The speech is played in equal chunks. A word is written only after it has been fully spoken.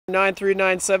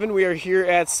9397. We are here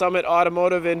at Summit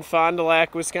Automotive in Fond du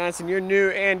Lac, Wisconsin, your new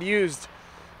and used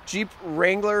Jeep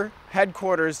Wrangler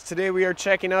headquarters. Today we are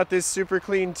checking out this super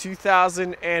clean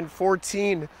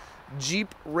 2014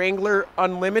 Jeep Wrangler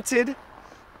Unlimited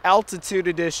Altitude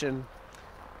Edition.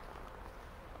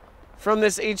 From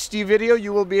this HD video,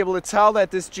 you will be able to tell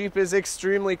that this Jeep is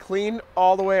extremely clean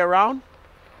all the way around.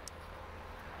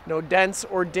 No dents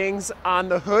or dings on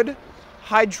the hood.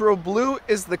 Hydro blue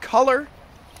is the color.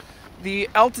 The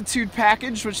Altitude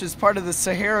package, which is part of the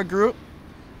Sahara group,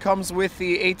 comes with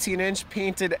the 18-inch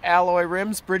painted alloy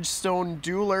rims, Bridgestone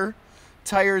Dueler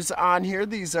tires on here.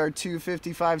 These are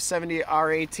 255/70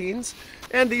 R18s,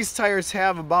 and these tires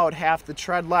have about half the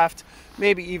tread left,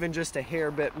 maybe even just a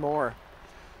hair bit more.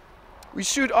 We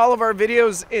shoot all of our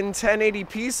videos in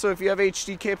 1080p, so if you have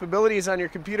HD capabilities on your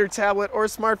computer, tablet, or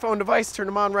smartphone device, turn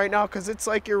them on right now because it's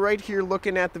like you're right here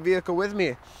looking at the vehicle with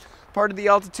me. Part of the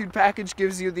Altitude package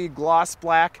gives you the gloss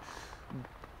black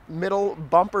middle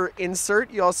bumper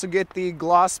insert. You also get the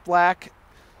gloss black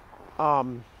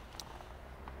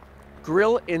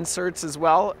grill inserts as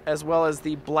well as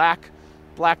the blacked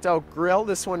out grill.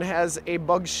 This one has a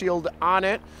bug shield on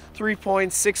it,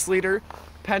 3.6 liter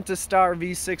Pentastar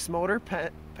V6 motor.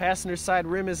 Passenger side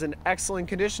rim is in excellent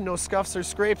condition, no scuffs or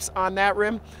scrapes on that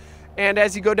rim. And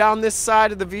as you go down this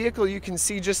side of the vehicle, you can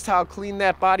see just how clean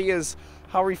that body is,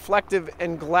 how reflective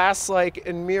and glass-like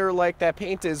and mirror-like that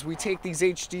paint is. We take these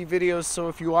HD videos, so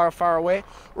if you are far away,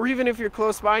 or even if you're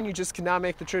close by and you just cannot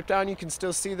make the trip down, you can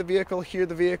still see the vehicle, hear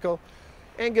the vehicle,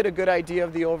 and get a good idea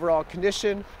of the overall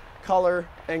condition, color,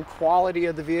 and quality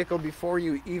of the vehicle before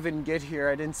you even get here.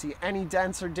 I didn't see any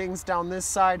dents or dings down this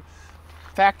side.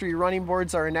 Factory running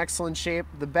boards are in excellent shape.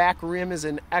 The back rim is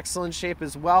in excellent shape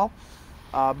as well.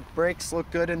 Brakes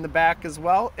look good in the back as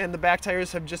well, and the back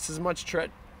tires have just as much tread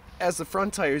as the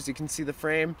front tires. You can see the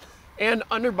frame and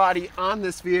underbody on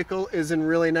this vehicle is in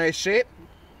really nice shape.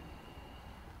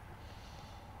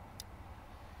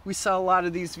 We sell a lot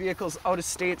of these vehicles out of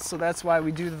state, so that's why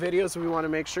we do the videos. We want to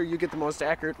make sure you get the most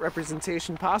accurate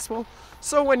representation possible.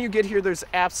 So when you get here, there's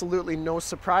absolutely no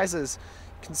surprises.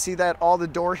 You can see that all the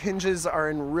door hinges are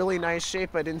in really nice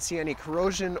shape. I didn't see any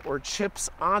corrosion or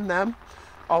chips on them.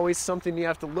 Always something you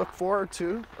have to look forward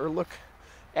to or look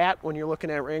at when you're looking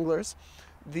at Wranglers.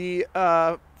 The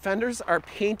fenders are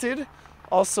painted.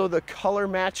 Also the color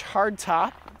match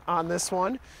hardtop on this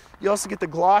one. You also get the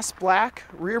gloss black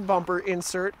rear bumper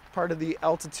insert, part of the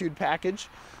Altitude package.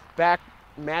 Back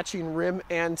matching rim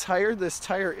and tire. This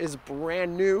tire is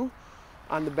brand new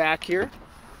on the back here.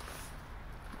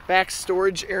 Back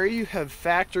storage area, you have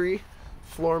factory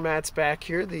floor mats back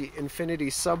here. The Infinity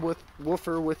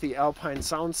subwoofer with the Alpine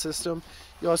sound system.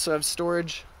 You also have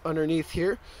storage underneath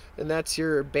here, and that's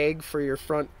your bag for your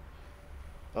front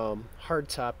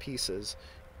hardtop pieces.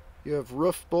 You have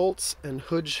roof bolts and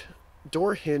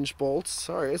door hinge bolts.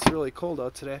 Sorry, it's really cold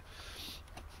out today.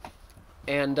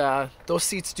 And those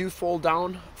seats do fold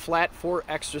down flat for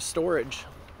extra storage.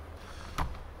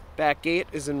 Back gate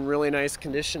is in really nice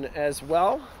condition as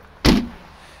well.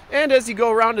 And as you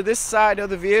go around to this side of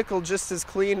the vehicle, just as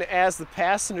clean as the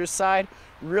passenger side.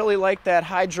 Really like that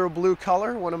hydro blue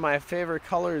color, one of my favorite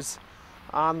colors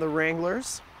on the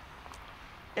Wranglers.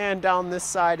 And down this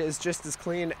side is just as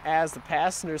clean as the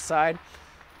passenger side.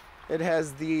 It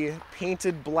has the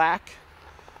painted black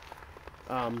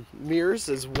mirrors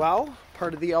as well,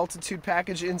 part of the Altitude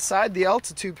package. Inside the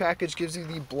Altitude package gives you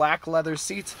the black leather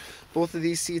seats. Both of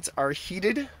these seats are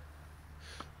heated.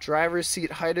 Driver's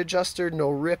seat height adjuster, no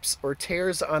rips or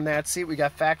tears on that seat. We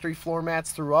got factory floor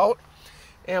mats throughout.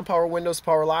 And power windows,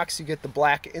 power locks. You get the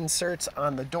black inserts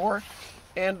on the door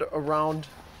and around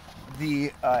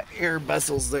the air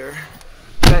bezels there.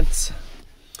 Vents.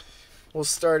 We'll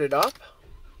start it up.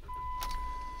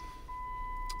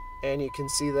 And you can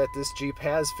see that this Jeep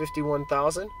has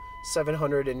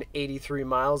 51,783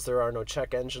 miles. There are no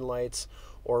check engine lights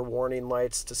or warning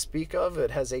lights to speak of. It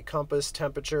has a compass,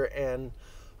 temperature, and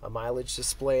a mileage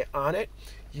display on it.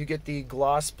 You get the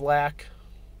gloss black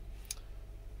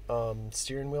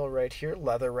steering wheel right here,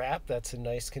 leather wrap, that's in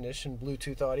nice condition.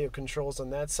 Bluetooth audio controls on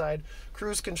that side,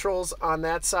 cruise controls on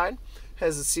that side.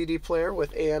 Has a CD player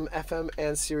with AM, FM,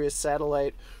 and Sirius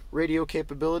satellite radio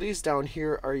capabilities. Down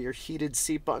here are your heated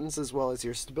seat buttons as well as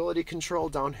your stability control,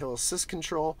 downhill assist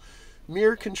control,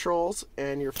 mirror controls,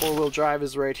 and your four-wheel drive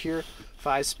is right here.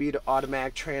 5-speed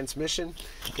automatic transmission.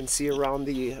 You can see around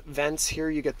the vents here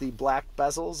you get the black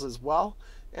bezels as well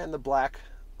and the black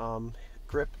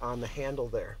grip on the handle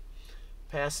there.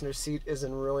 Passenger seat is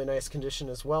in really nice condition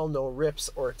as well, no rips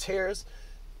or tears,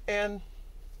 and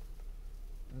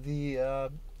the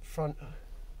front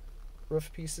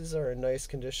Roof pieces are in nice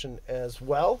condition as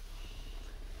well.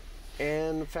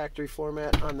 And factory floor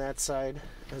mat on that side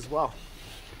as well.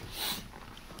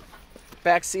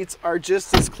 Back seats are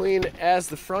just as clean as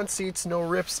the front seats. No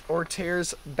rips or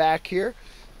tears back here.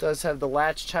 It does have the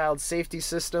latch child safety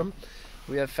system.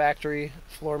 We have factory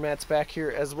floor mats back here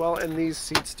as well, and these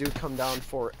seats do come down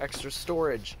for extra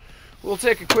storage. We'll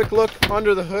take a quick look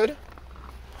under the hood.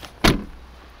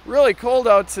 Really cold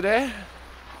out today.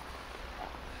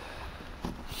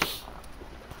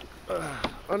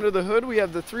 Under the hood we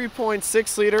have the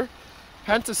 3.6 liter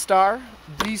Pentastar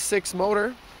V6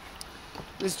 motor.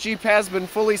 This Jeep has been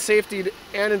fully safetied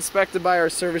and inspected by our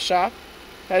service shop.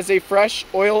 Has a fresh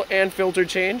oil and filter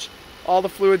change. All the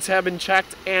fluids have been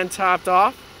checked and topped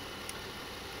off.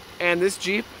 And this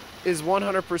Jeep is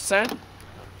 100%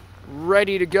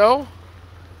 ready to go.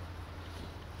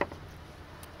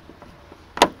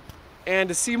 And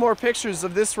to see more pictures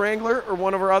of this Wrangler or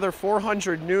one of our other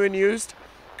 400 new and used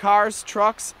cars,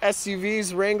 trucks,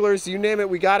 SUVs, Wranglers, you name it,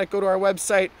 we got it. Go to our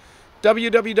website,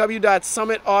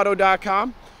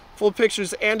 www.summitauto.com. Full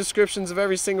pictures and descriptions of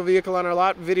every single vehicle on our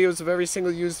lot, videos of every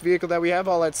single used vehicle that we have,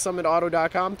 all at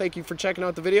summitauto.com. Thank you for checking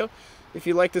out the video. If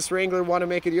you like this Wrangler, want to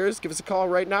make it yours, give us a call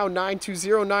right now,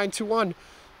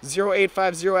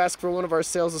 920-921-0850. Ask for one of our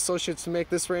sales associates to make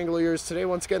this Wrangler yours today.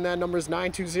 Once again, that number is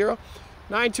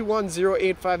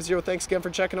 920-921-0850. Thanks again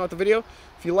for checking out the video.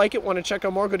 If you like it, want to check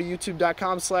out more, go to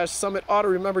youtube.com/summitauto.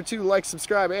 Remember to like,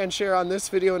 subscribe, and share on this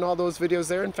video and all those videos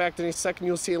there. In fact, in a second,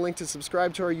 you'll see a link to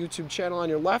subscribe to our YouTube channel on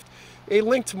your left, a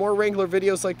link to more Wrangler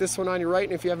videos like this one on your right,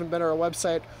 and if you haven't been to our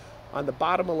website, on the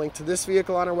bottom, a link to this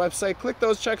vehicle on our website. Click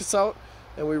those, check us out,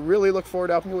 and we really look forward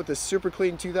to helping you with this super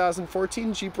clean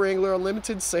 2014 Jeep Wrangler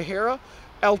Unlimited Sahara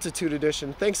Altitude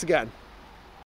Edition. Thanks again.